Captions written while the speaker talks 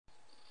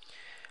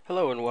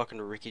Hello and welcome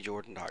to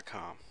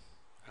RickyJordan.com.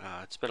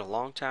 It's been a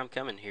long time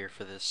coming here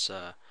for this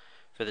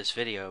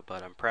video,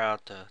 but I'm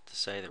proud to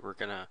say that we're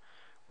gonna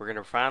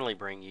finally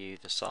bring you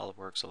the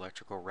SolidWorks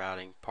electrical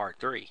routing part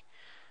 3.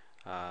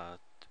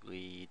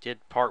 We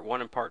did part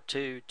 1 and part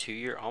 2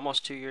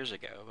 almost 2 years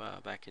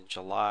ago, back in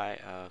July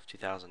of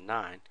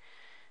 2009,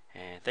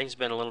 and things have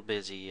been a little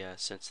busy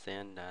since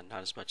then.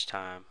 Not as much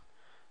time,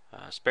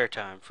 spare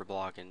time for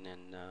blogging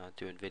and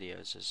doing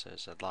videos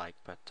as I'd like,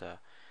 but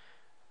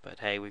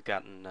hey, I've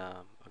gotten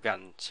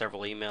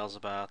several emails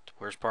about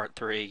where's part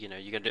 3.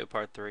 You're gonna do a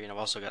part 3, and I've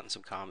also gotten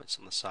some comments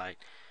on the site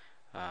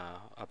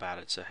about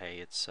it. So hey,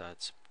 it's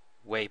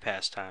way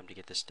past time to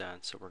get this done.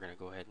 So we're gonna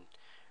go ahead and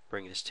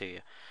bring this to you.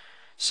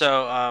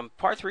 So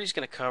part 3 is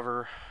gonna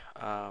cover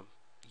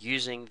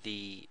using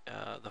the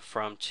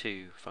from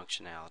to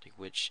functionality,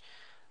 which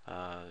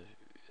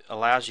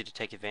allows you to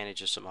take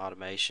advantage of some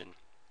automation.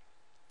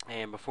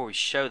 And before we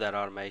show that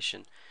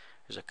automation,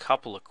 there's a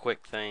couple of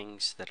quick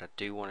things that I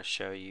do want to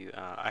show you.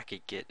 I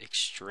could get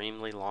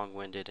extremely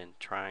long-winded in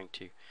trying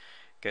to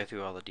go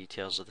through all the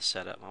details of the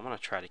setup. I'm going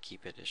to try to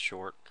keep it as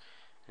short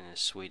and as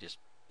sweet as,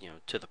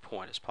 to the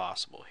point as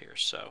possible here.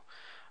 So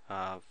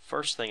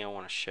first thing I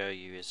want to show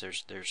you is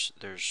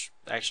there's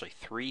actually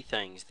 3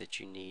 things that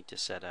you need to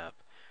set up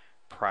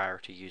prior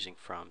to using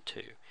from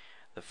to.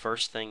 The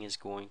first thing is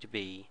going to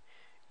be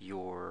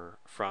your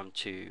from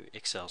to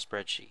Excel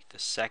spreadsheet. The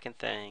second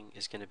thing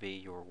is going to be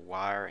your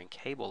wire and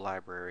cable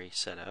library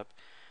setup.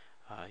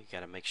 You got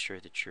to make sure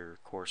that you're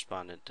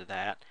correspondent to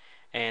that.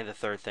 And the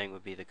third thing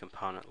would be the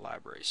component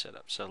library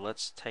setup. So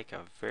let's take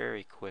a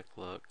very quick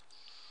look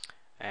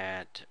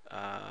at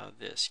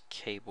this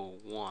cable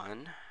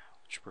 1,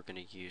 which we're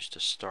going to use to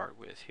start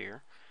with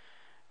here.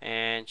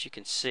 And you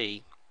can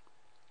see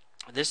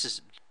this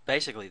is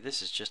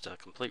just a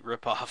complete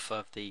ripoff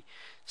of the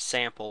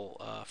sample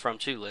from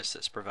to list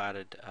that's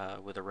provided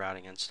with a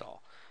routing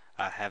install.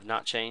 I have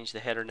not changed the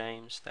header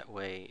names. That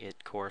way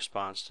it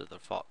corresponds to the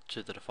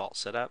default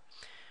setup.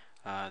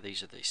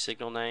 These are the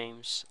signal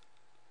names.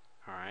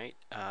 All right.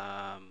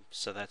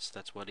 So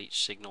that's what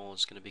each signal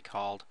is going to be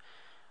called.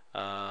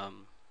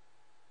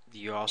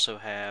 You also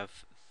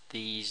have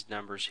these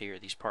numbers here,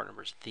 these part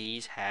numbers.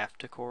 These have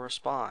to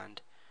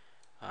correspond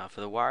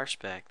for the wire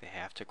spec. They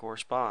have to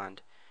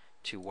correspond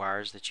to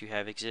wires that you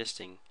have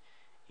existing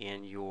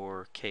in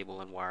your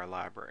cable and wire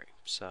library.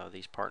 So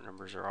these part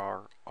numbers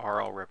are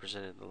all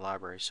represented in the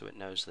library, so it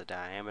knows the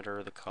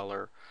diameter, the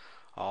color,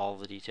 all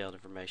the detailed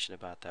information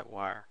about that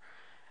wire.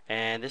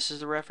 And this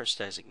is the reference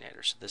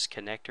designator. So this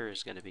connector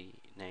is going to be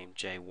named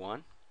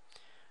J1.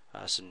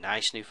 Some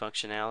nice new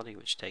functionality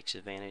which takes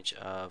advantage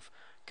of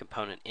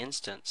component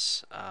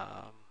instances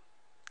and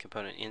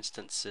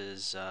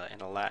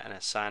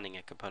assigning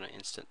a component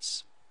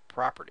instance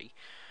property,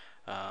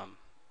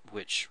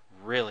 which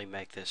really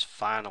make this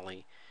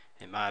finally,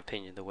 in my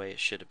opinion, the way it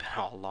should have been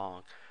all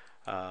along.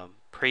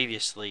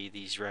 Previously,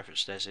 these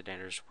reference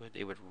designators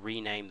would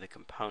rename the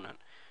component.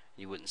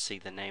 You wouldn't see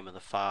the name of the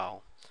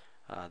file.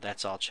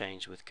 That's all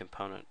changed with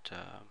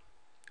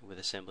with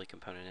assembly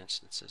component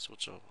instances,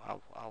 which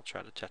I'll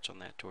try to touch on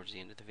that towards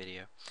the end of the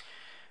video.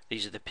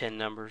 These are the pin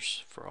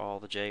numbers for all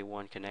the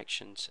J1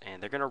 connections,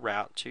 and they're going to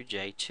route to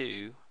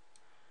J2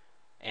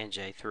 and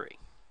J3.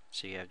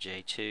 So you have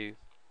J2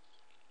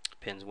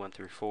 pins 1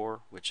 through 4,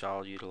 which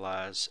all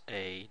utilize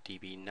a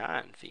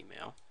DB9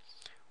 female,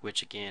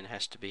 which again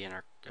has to be in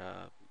our,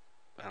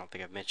 I don't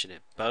think I've mentioned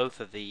it, both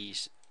of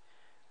these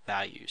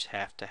values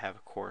have to have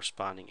a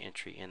corresponding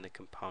entry in the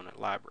component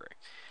library,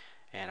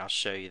 and I'll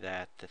show you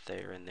that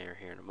they're in there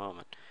here in a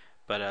moment.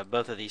 But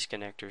both of these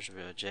connectors,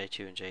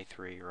 J2 and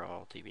J3, are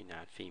all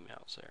DB9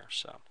 females there.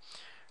 So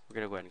we're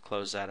going to go ahead and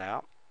close that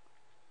out,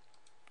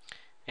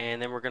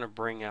 and then we're going to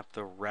bring up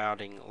the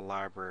routing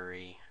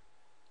library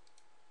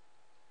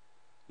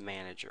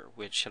manager,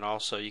 which, and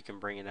also you can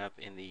bring it up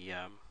in the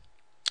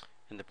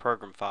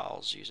program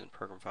files using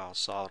program files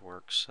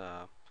SolidWorks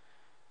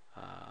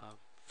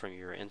from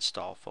your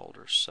install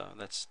folders. So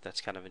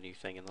that's kind of a new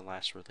thing in the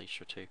last release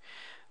or two.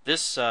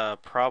 This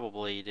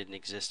probably didn't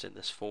exist in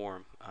this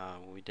form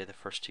when we did the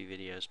first 2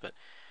 videos, but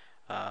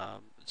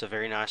it's a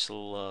very nice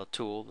little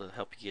tool to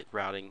help you get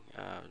routing,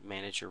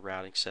 manage your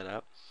routing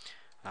setup.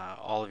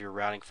 All of your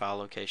routing file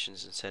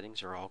locations and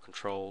settings are all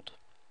controlled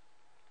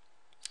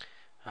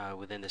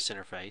within this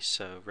interface.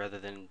 So rather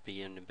than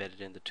being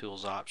embedded in the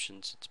tools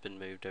options, it's been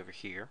moved over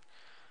here.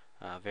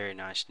 Very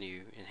nice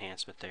new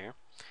enhancement there.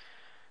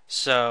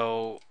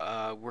 So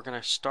we're going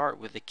to start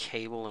with the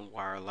cable and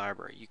wire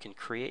library. You can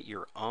create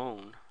your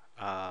own,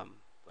 a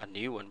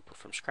new one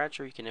from scratch,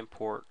 or you can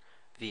import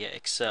via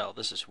Excel.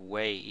 This is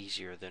way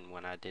easier than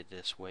when I did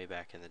this way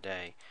back in the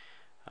day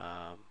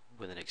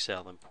with an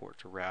Excel import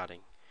to routing,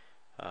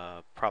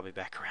 probably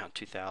back around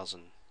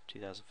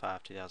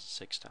 2005,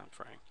 2006 time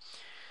frame.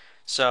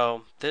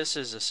 So this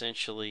is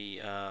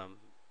essentially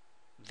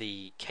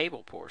the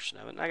cable portion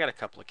of it. And I got a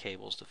couple of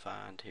cables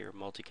defined here,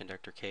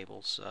 multi-conductor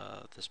cables.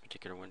 This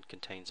particular one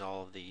contains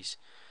all of these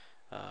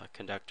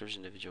conductors,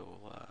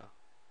 individual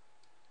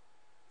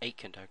 8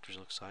 conductors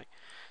looks like.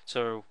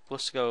 So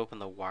let's go open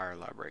the wire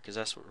library, because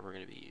that's what we're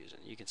going to be using.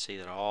 You can see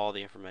that all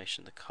the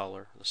information, the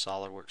color, the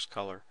SolidWorks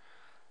color,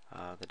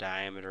 the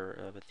diameter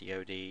of it, the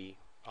OD,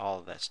 all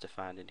of that's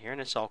defined in here, and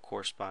it's all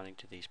corresponding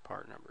to these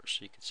part numbers.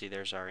 So you can see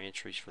there's our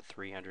entries for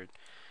 300,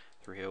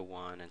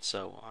 301, and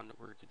so on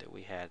that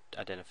we had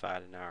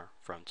identified in our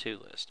from to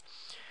list.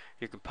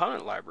 Your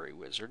component library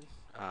wizard,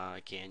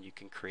 again, you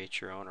can create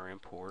your own or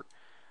import.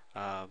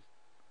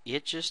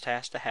 It just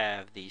has to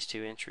have these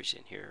two entries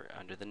in here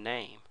under the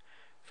name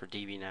for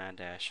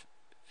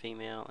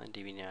DB9-female and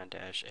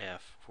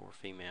DB9-F for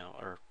female,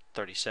 or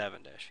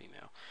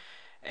 37-female.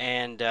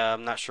 And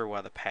I'm not sure why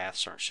the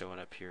paths aren't showing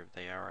up here.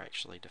 They are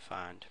actually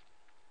defined.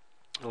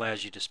 It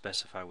allows you to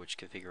specify which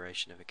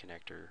configuration of a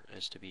connector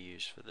is to be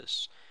used for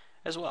this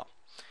as well.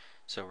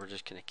 So we're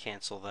just going to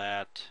cancel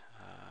that.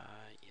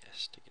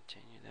 Yes, to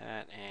continue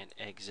that, and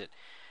exit.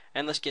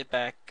 And let's get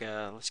back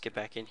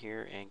in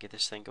here and get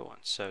this thing going.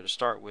 So to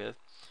start with,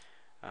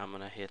 I'm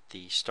going to hit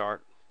the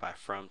start by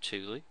from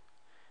to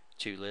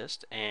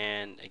list,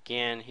 and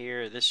again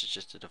here, this is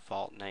just a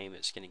default name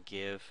it's going to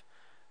give.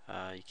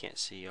 You can't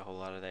see a whole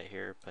lot of that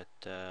here, but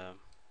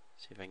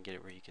see if I can get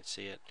it where you can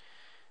see it.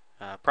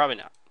 Probably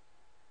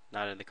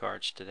not in the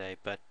cards today,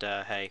 but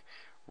hey,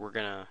 we're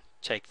gonna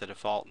take the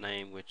default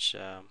name, which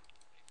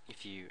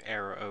if you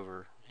arrow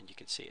over, and you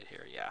can see it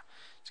here, yeah,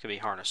 it's gonna be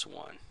harness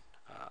 1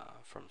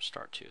 from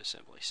start to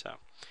assembly. So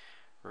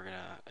we're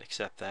gonna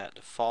accept that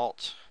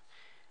default,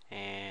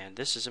 and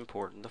this is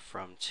important, the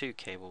from to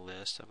cable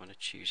list. I'm gonna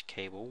choose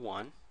cable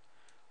 1,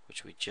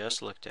 which we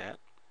just looked at.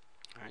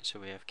 Alright, so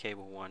we have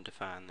cable 1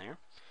 defined there.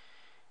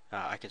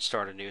 I can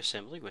start a new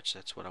assembly, which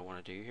that's what I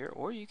want to do here,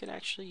 or you can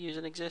actually use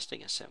an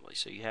existing assembly.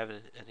 So you have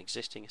an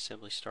existing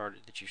assembly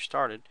that you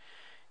started,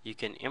 you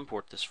can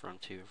import this from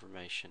to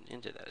information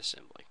into that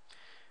assembly.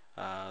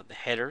 The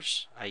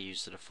headers, I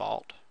use the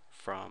default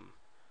from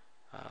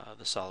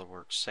the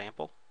SolidWorks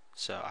sample,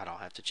 so I don't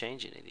have to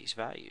change any of these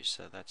values.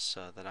 So that's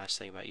the nice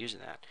thing about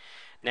using that.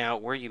 Now,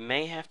 where you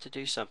may have to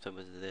do something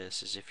with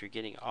this is if you're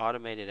getting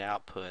automated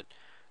output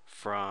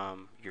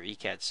from your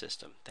ECAD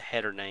system. The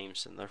header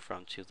names and the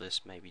from to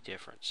list may be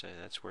different, so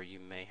that's where you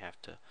may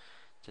have to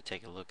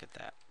take a look at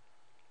that.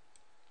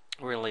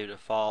 We're going to leave it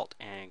default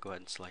and go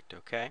ahead and select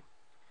OK.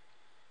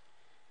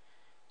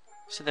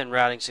 So then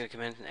routing's going to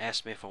come in and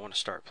ask me if I want to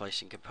start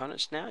placing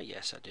components now.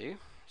 Yes, I do.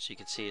 So you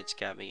can see it's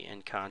got me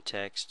in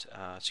context.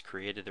 It's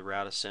created the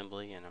route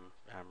assembly, and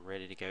I'm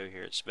ready to go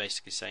here. It's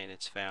basically saying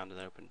it's found in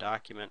an open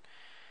document,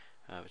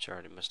 which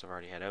I must have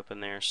already had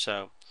open there.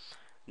 So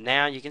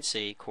now you can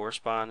see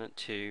correspondent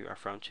to our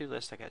from to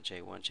list, I got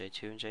J1,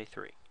 J2, and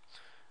J3.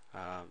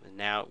 And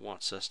now it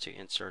wants us to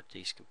insert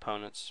these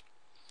components.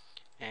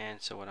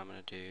 And so what I'm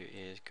going to do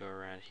is go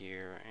around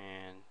here,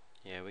 and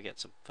yeah, we got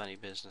some funny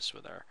business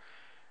with our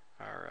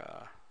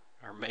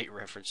mate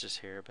references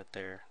here, but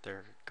they're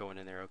going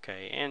in there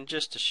okay. And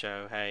just to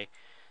show, hey,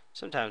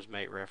 sometimes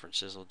mate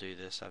references will do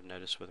this. I've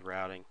noticed with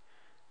routing.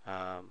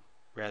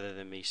 Rather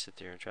than me sit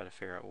there and try to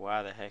figure out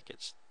why the heck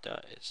it's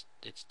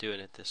doing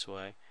it this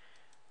way.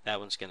 That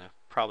one's going to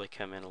probably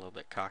come in a little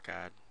bit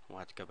cockeyed. We'll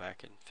have to go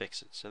back and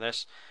fix it. So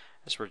that's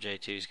where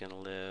J2 is going to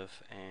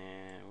live,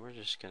 and we're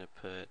just going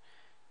to put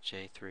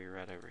J3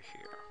 right over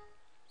here.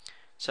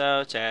 So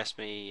it's asked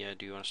me,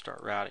 do you want to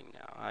start routing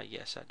now?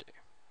 Yes, I do.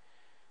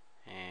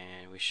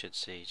 And we should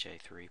see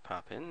J3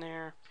 pop in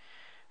there,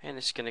 and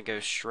it's going to go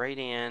straight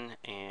in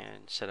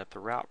and set up the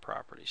route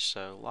properties.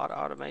 So a lot of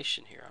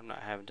automation here.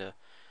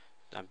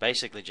 I'm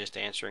basically just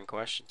answering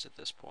questions at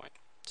this point.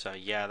 So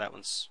yeah, that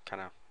one's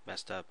kind of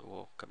messed up, but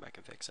we'll come back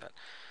and fix that.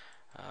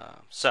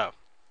 So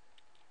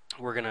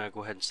we're going to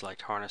go ahead and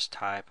select harness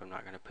type. I'm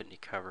not going to put any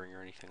covering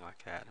or anything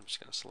like that. I'm just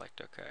going to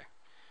select OK.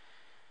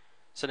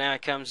 So now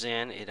it comes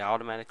in, it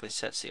automatically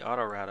sets the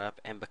auto route up,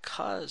 and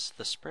because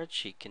the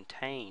spreadsheet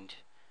contained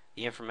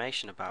the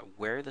information about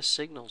where the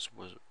signals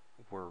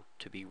were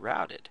to be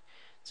routed,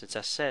 since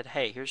I said,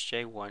 hey, here's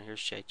J1,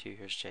 here's J2,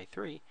 here's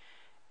J3,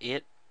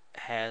 it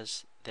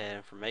has that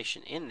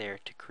information in there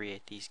to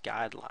create these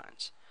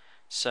guidelines.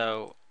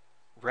 So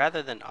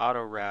rather than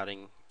auto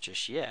routing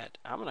just yet,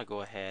 I'm going to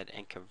go ahead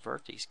and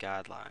convert these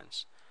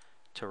guidelines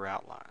to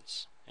route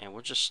lines, and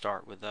we'll just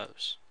start with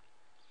those.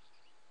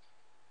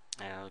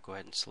 And I'll go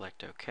ahead and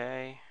select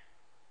OK.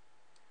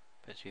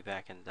 Puts me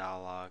back in the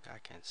dialog. I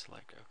can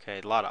select OK.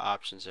 A lot of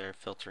options there,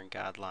 filtering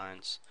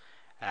guidelines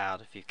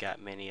out if you've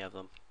got many of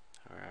them.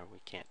 We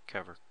can't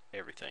cover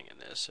everything in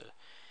this. It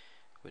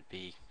would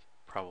be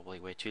probably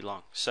way too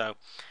long. So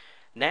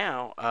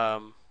now,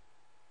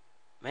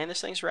 man,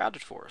 this thing's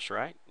routed for us,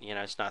 right? You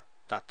know, it's not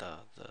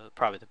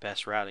probably the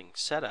best routing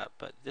setup,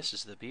 but this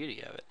is the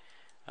beauty of it.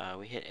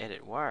 We hit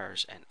edit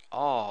wires, and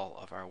all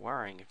of our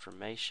wiring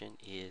information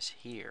is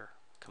here,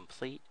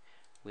 complete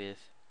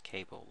with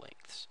cable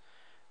lengths.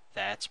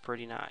 That's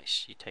pretty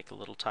nice. You take a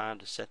little time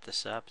to set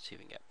this up. It's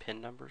even got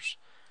pin numbers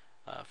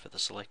for the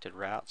selected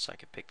routes. I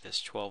could pick this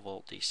 12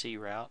 volt DC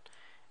route,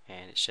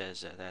 and it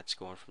says that's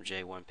going from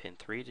J1 pin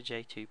 3 to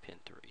J2 pin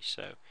 3.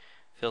 So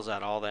fills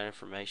out all that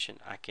information.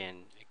 I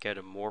can go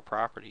to more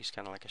properties,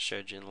 kind of like I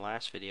showed you in the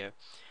last video,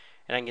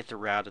 and I can get the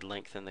routed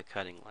length and the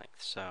cutting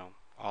length. So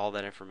all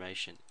that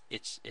information,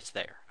 it's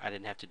there. I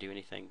didn't have to do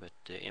anything but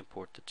to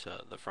import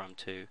the from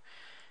to,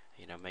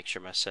 make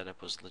sure my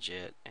setup was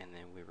legit, and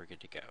then we were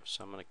good to go.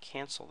 So I'm going to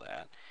cancel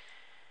that,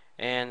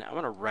 and I'm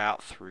going to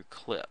route through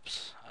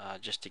clips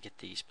just to get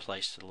these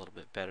placed a little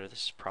bit better.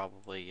 This is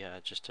probably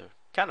just a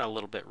kind of a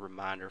little bit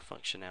reminder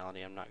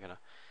functionality. I'm not going to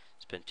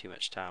spend too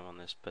much time on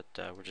this, but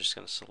we're just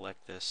going to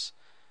select this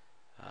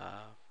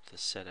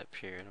setup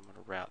here, and I'm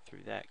going to route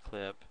through that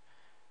clip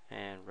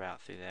and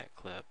route through that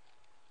clip,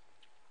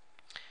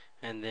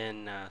 and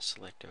then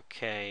select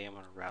OK. I'm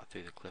going to route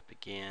through the clip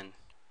again,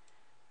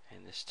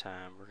 and this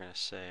time we're going to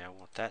say I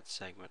want that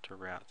segment to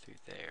route through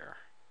there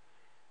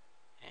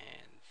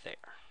and there.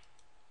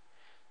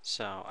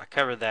 So I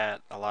covered a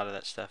lot of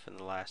that stuff in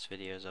the last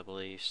videos, I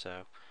believe, so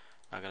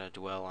I'm not going to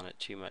dwell on it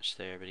too much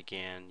there. But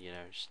again,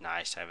 it's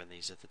nice having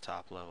these at the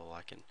top level.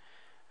 I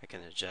can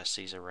adjust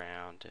these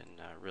around and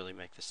really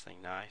make this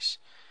thing nice.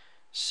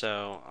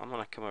 So I'm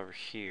going to come over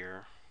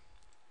here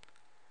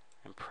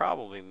and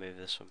probably move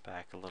this one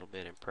back a little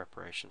bit in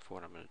preparation for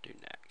what I'm going to do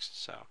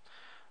next. So,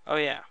 oh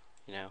yeah,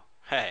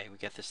 hey, we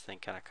got this thing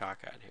kind of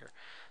cockeyed here.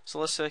 So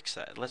let's fix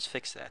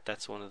that.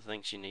 That's one of the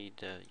things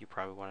you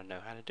probably want to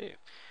know how to do.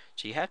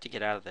 So you have to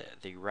get out of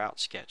the route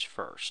sketch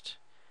first,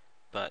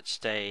 but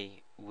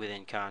stay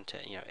within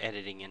context,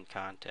 editing in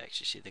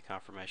context. You see the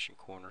confirmation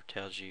corner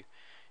tells you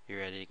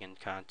you're editing in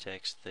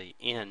context. The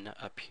N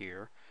up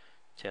here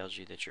tells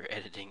you that you're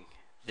editing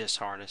this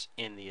harness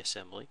in the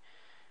assembly.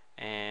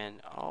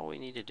 And all we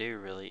need to do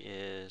really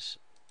is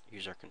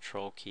use our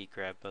control key,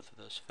 grab both of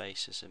those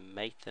faces and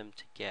mate them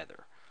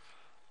together.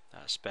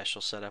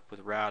 Special setup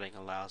with routing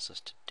allows us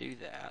to do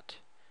that,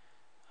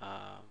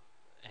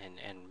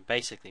 and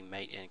basically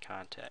mate in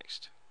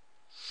context.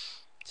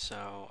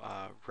 So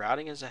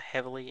routing is a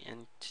heavily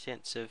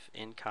intensive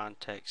in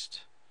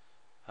context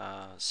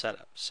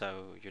setup,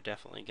 so you're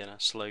definitely going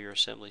to slow your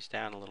assemblies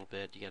down a little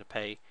bit. You got to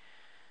pay,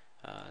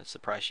 it's the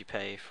price you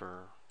pay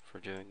for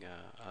doing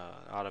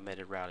a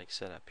automated routing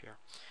setup here.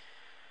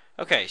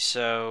 Okay,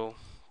 so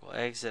we'll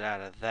exit out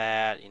of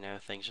that.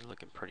 Things are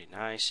looking pretty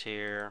nice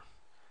here.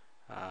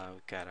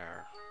 We've got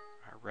our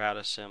route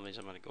assemblies.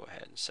 I'm going to go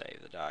ahead and save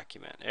the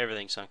document.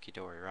 Everything's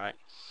hunky-dory, right?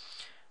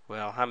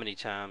 Well, how many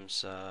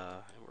times,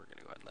 and we're going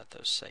to go ahead and let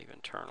those save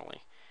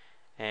internally.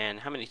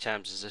 And how many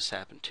times does this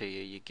happen to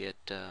you? You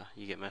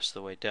get most of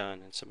the way done,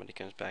 and somebody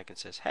comes back and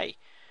says, "Hey,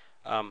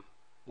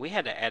 we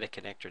had to add a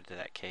connector to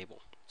that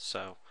cable.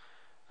 So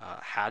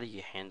how do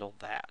you handle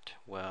that?"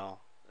 Well,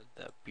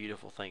 the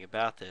beautiful thing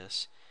about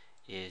this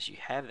is you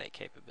have that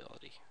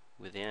capability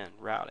within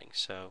routing.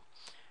 So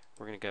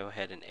we're going to go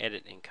ahead and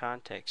edit in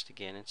context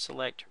again and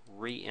select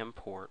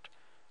re-import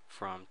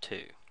from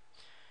to.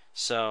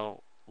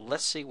 So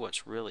let's see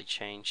what's really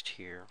changed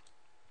here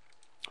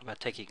by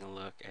taking a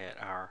look at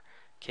our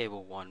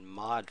cable 1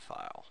 mod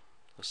file.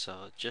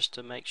 So just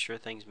to make sure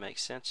things make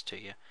sense to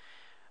you,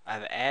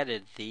 I've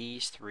added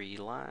these 3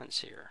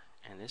 lines here,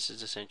 and this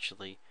is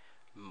essentially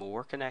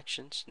more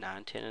connections,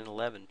 9, 10, and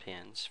 11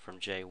 pins from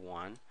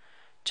J1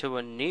 to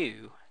a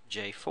new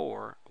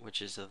J4,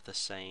 which is of the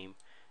same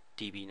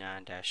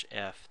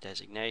DB9-F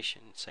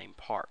designation, same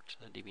part,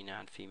 the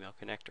DB9 female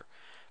connector.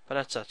 But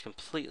that's a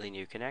completely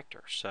new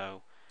connector.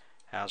 So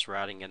how's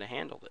routing going to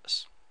handle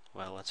this?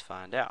 Well, let's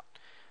find out.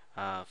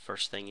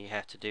 First thing you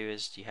have to do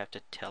is you have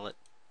to tell it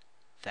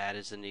that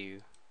is the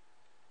new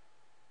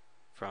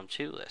from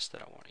to list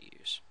that I want to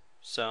use.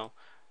 So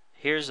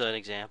here's an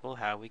example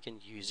how we can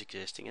use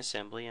existing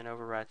assembly and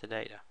overwrite the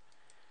data.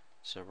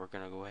 So we're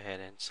going to go ahead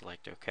and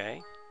select OK.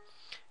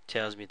 It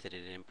tells me that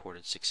it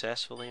imported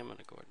successfully. I'm going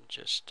to go ahead and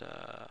just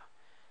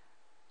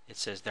it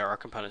says there are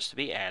components to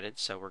be added,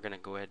 so we're going to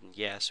go ahead and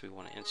yes, we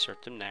want to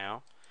insert them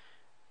now.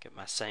 Get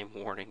my same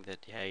warning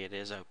that hey, it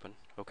is open.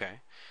 Okay.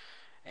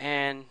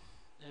 And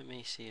let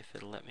me see if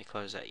it'll let me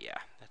close that. Yeah,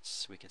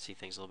 that's, we can see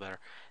things a little better.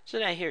 So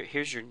now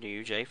here's your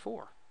new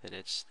J4 that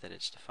it's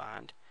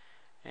defined.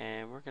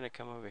 And we're going to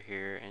come over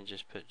here and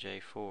just put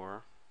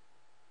J4.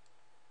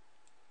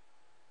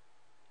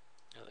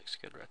 That looks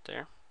good right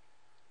there.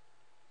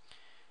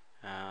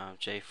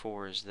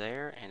 J4 is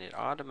there, and it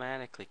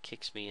automatically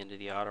kicks me into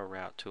the auto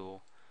route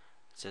tool.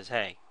 It says,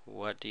 hey,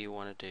 what do you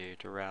want to do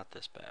to route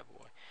this bad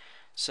boy?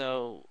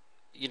 So,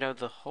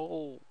 the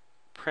whole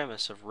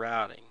premise of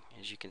routing,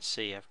 as you can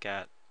see, I've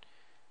got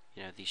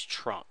these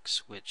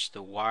trunks, which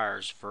the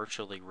wires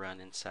virtually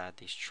run inside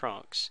these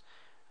trunks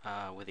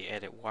with the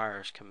edit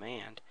wires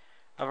command.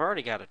 I've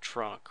already got a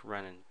trunk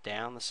running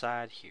down the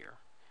side here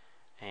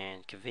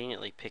and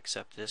conveniently picks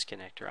up this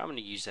connector. I'm going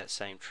to use that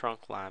same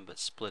trunk line but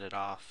split it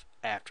off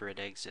after it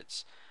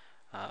exits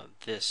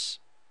this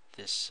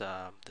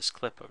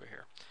clip over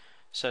here.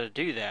 So to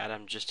do that,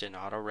 I'm just in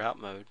auto route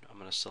mode. I'm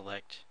going to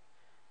select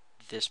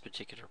this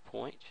particular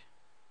point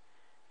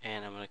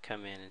and I'm going to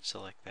come in and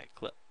select that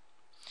clip.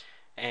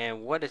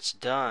 And what it's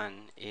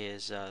done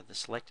is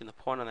selecting the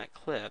point on that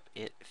clip,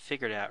 it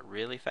figured out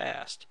really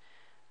fast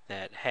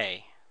that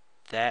hey,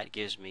 that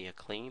gives me a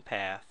clean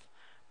path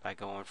by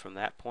going from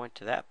that point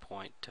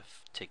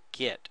to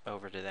get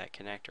over to that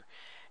connector.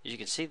 As you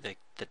can see,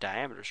 the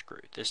diameter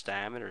screw. This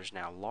diameter is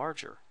now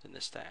larger than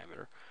this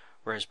diameter,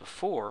 whereas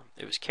before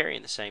it was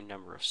carrying the same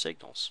number of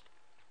signals.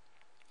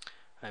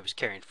 It was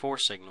carrying 4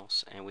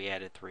 signals, and we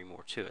added 3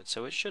 more to it,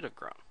 so it should have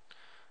grown.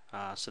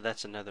 So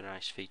that's another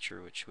nice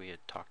feature which we had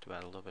talked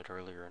about a little bit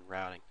earlier in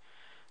routing.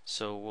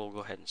 So we'll go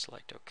ahead and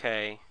select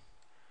OK.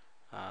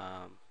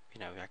 You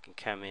know, I can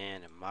come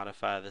in and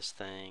modify this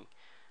thing.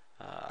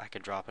 I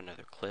could drop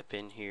another clip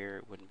in here.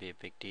 It wouldn't be a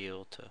big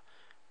deal to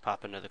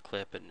pop another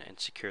clip and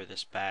secure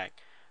this back.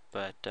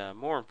 But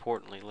more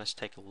importantly, let's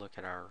take a look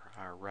at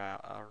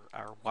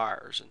our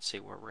wires and see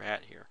where we're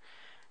at here.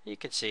 You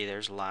can see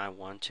there's line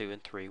 1, 2,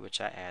 and 3, which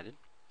I added.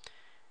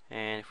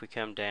 And if we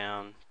come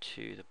down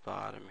to the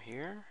bottom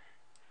here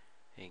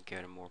and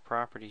go to more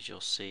properties,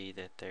 you'll see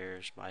that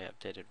there's my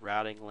updated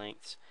routing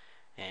lengths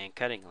and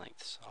cutting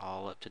lengths,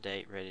 all up to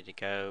date, ready to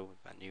go with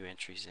my new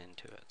entries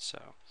into it.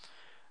 So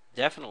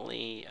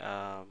definitely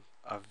a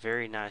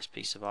very nice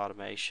piece of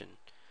automation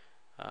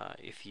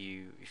if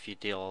you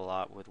deal a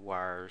lot with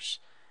wires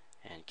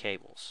and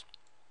cables.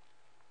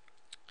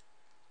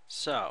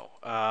 So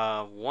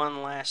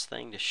one last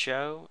thing to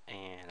show,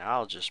 and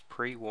I'll just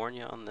pre-warn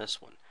you on this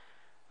one.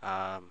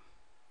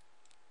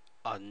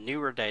 On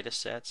newer data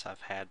sets,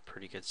 I've had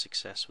pretty good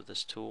success with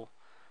this tool,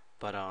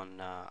 but on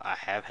I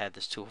have had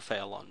this tool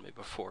fail on me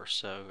before,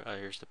 so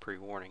here's the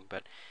pre-warning.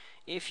 But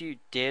if you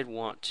did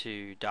want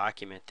to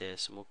document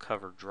this, and we'll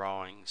cover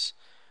drawings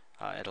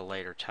at a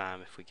later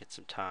time if we get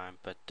some time,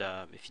 but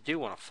if you do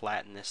want to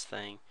flatten this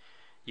thing,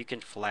 you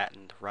can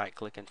right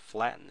click and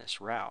flatten this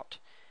route,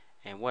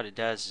 and what it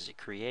does is it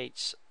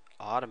creates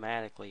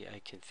automatically a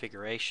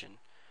configuration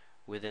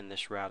within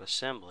this route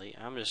assembly.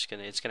 It's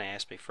gonna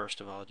ask me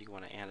first of all, do you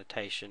want an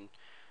annotation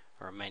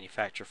or a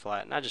manufacturer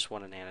flatten? I just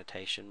want an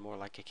annotation, more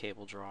like a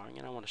cable drawing,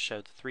 and I want to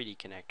show the 3D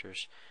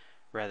connectors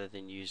rather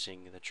than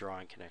using the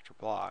drawing connector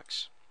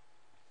blocks.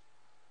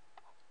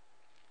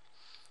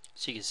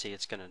 So you can see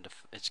it's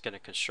gonna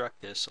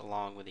construct this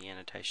along with the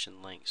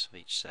annotation links of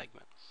each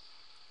segment.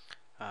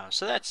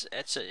 So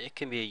it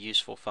can be a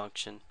useful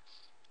function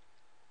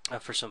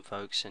for some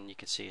folks, and you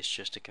can see it's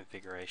just a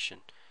configuration.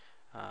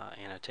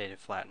 Annotated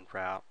flattened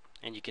route,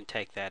 and you can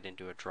take that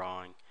into a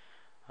drawing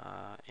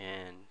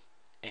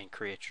and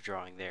create your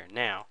drawing there.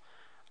 Now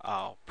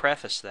I'll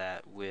preface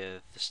that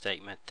with the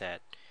statement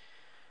that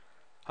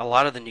a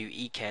lot of the new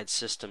ECAD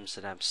systems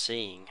that I'm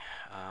seeing,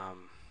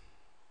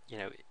 you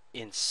know,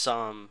 in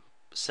some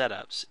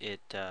setups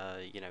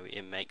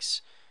it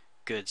makes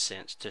good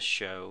sense to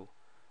show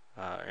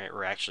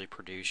or actually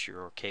produce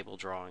your cable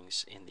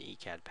drawings in the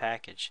ECAD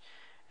package,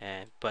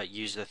 but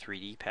use the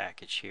 3D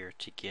package here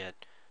to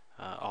get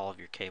all of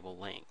your cable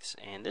lengths.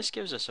 And this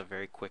gives us a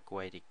very quick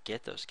way to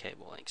get those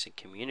cable lengths and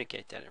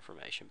communicate that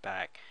information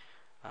back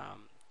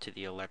to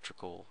the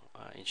electrical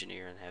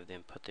engineer and have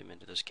them put them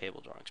into those cable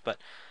drawings. But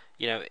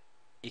you know,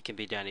 it can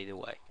be done either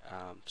way.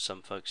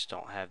 Some folks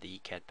don't have the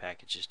ECAD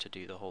packages to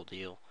do the whole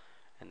deal,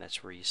 and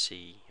that's where you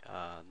see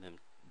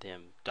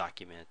them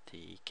document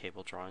the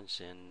cable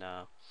drawings in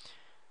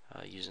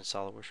using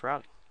SolidWorks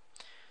routing.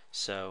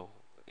 So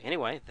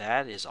anyway,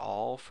 that is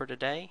all for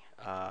today.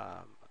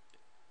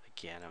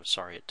 Again, I'm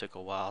sorry it took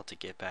a while to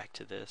get back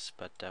to this,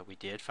 but we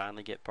did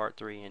finally get part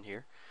 3 in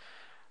here.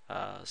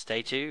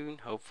 Stay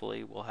tuned.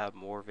 Hopefully we'll have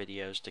more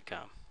videos to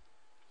come.